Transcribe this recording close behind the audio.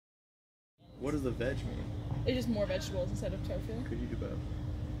What does the veg mean? It's just more vegetables instead of tofu. Could you do both?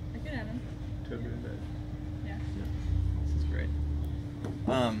 I could add them. Tofu and veg. Yeah. This is great.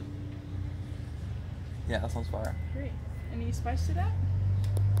 Yeah, that sounds fire. Great. Any spice to that?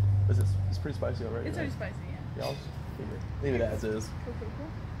 It's pretty spicy already. It's right? already spicy, yeah. Yeah, I'll just leave it as is. Cool.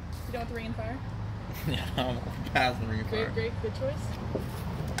 You don't want the ring and fire? Yeah, I'm past the ring of fire. Great, good choice.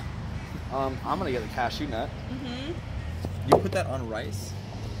 I'm gonna get the cashew nut. You put that on rice?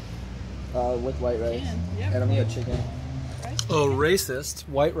 With white rice. Yep. And I'm gonna get chicken. Rice? Oh, racist.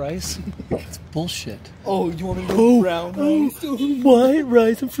 White rice? It's bullshit. Oh, you want me to go brown rice? White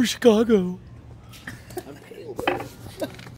rice. I'm from Chicago.